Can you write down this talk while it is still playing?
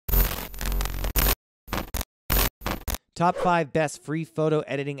Top 5 best free photo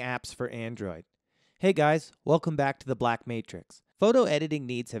editing apps for Android. Hey guys, welcome back to the Black Matrix. Photo editing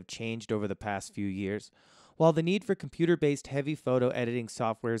needs have changed over the past few years. While the need for computer-based heavy photo editing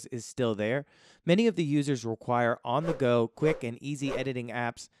softwares is still there, many of the users require on-the-go, quick and easy editing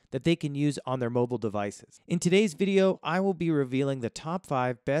apps that they can use on their mobile devices. In today's video, I will be revealing the top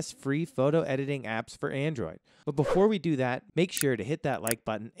 5 best free photo editing apps for Android. But before we do that, make sure to hit that like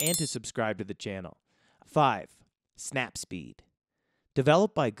button and to subscribe to the channel. 5. Snapseed.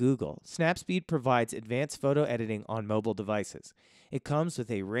 Developed by Google, Snapseed provides advanced photo editing on mobile devices. It comes with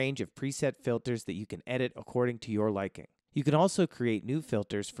a range of preset filters that you can edit according to your liking. You can also create new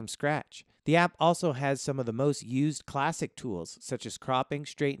filters from scratch. The app also has some of the most used classic tools, such as cropping,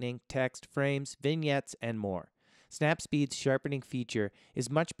 straightening, text, frames, vignettes, and more. Snapseed's sharpening feature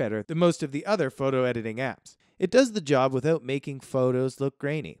is much better than most of the other photo editing apps. It does the job without making photos look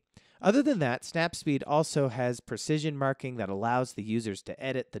grainy. Other than that, Snapseed also has precision marking that allows the users to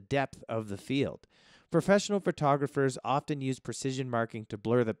edit the depth of the field. Professional photographers often use precision marking to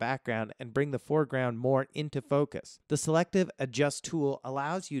blur the background and bring the foreground more into focus. The Selective Adjust tool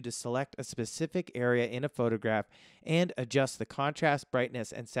allows you to select a specific area in a photograph and adjust the contrast,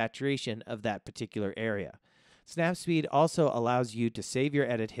 brightness, and saturation of that particular area. Snapseed also allows you to save your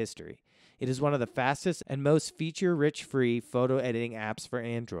edit history. It is one of the fastest and most feature-rich free photo editing apps for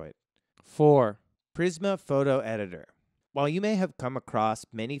Android. 4. Prisma Photo Editor. While you may have come across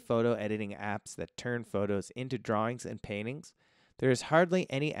many photo editing apps that turn photos into drawings and paintings, there is hardly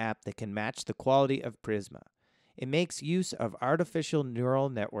any app that can match the quality of Prisma. It makes use of artificial neural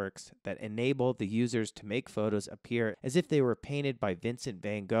networks that enable the users to make photos appear as if they were painted by Vincent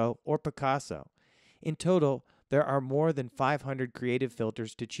van Gogh or Picasso. In total, there are more than 500 creative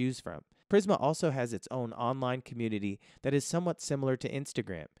filters to choose from. Prisma also has its own online community that is somewhat similar to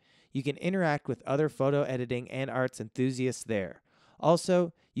Instagram. You can interact with other photo editing and arts enthusiasts there.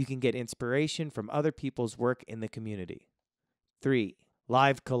 Also, you can get inspiration from other people's work in the community. 3.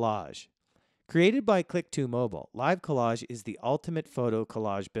 Live Collage. Created by Click2Mobile, Live Collage is the ultimate photo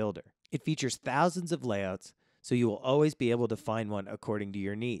collage builder. It features thousands of layouts, so you will always be able to find one according to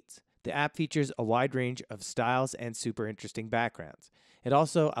your needs. The app features a wide range of styles and super interesting backgrounds. It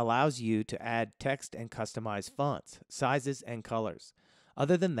also allows you to add text and customize fonts, sizes, and colors.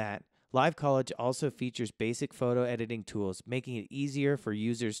 Other than that, Live Collage also features basic photo editing tools, making it easier for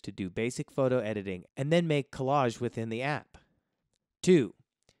users to do basic photo editing and then make collage within the app. 2.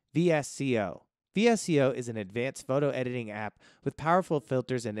 VSCO. VSCO is an advanced photo editing app with powerful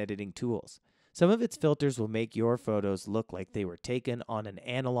filters and editing tools. Some of its filters will make your photos look like they were taken on an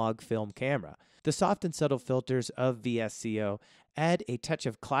analog film camera. The soft and subtle filters of VSCO add a touch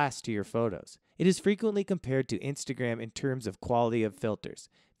of class to your photos. It is frequently compared to Instagram in terms of quality of filters.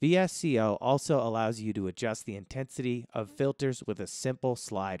 VSCO also allows you to adjust the intensity of filters with a simple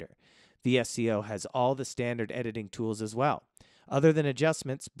slider. VSCO has all the standard editing tools as well. Other than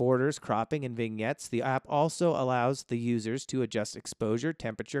adjustments, borders, cropping, and vignettes, the app also allows the users to adjust exposure,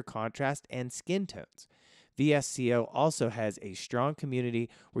 temperature, contrast, and skin tones. VSCO also has a strong community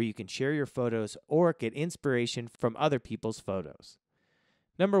where you can share your photos or get inspiration from other people's photos.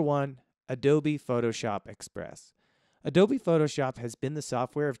 Number 1. Adobe Photoshop Express. Adobe Photoshop has been the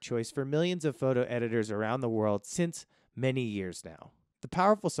software of choice for millions of photo editors around the world since many years now. The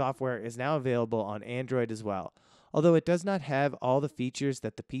powerful software is now available on Android as well. Although it does not have all the features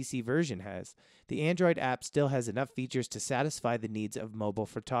that the PC version has, the Android app still has enough features to satisfy the needs of mobile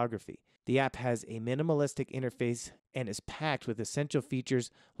photography. The app has a minimalistic interface and is packed with essential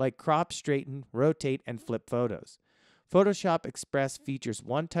features like crop, straighten, rotate, and flip photos. Photoshop Express features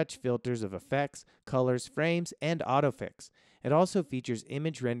one-touch filters of effects, colors, frames, and autofix. It also features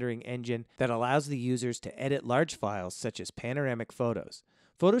image rendering engine that allows the users to edit large files such as panoramic photos.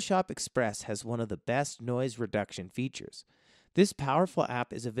 Photoshop Express has one of the best noise reduction features. This powerful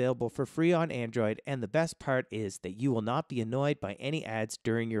app is available for free on Android, and the best part is that you will not be annoyed by any ads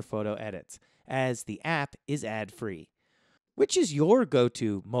during your photo edits, as the app is ad-free. Which is your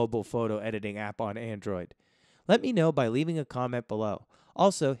go-to mobile photo editing app on Android? Let me know by leaving a comment below.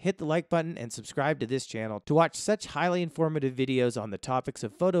 Also, hit the like button and subscribe to this channel to watch such highly informative videos on the topics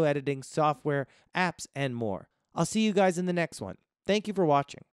of photo editing, software, apps, and more. I'll see you guys in the next one. Thank you for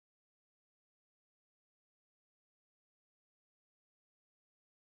watching.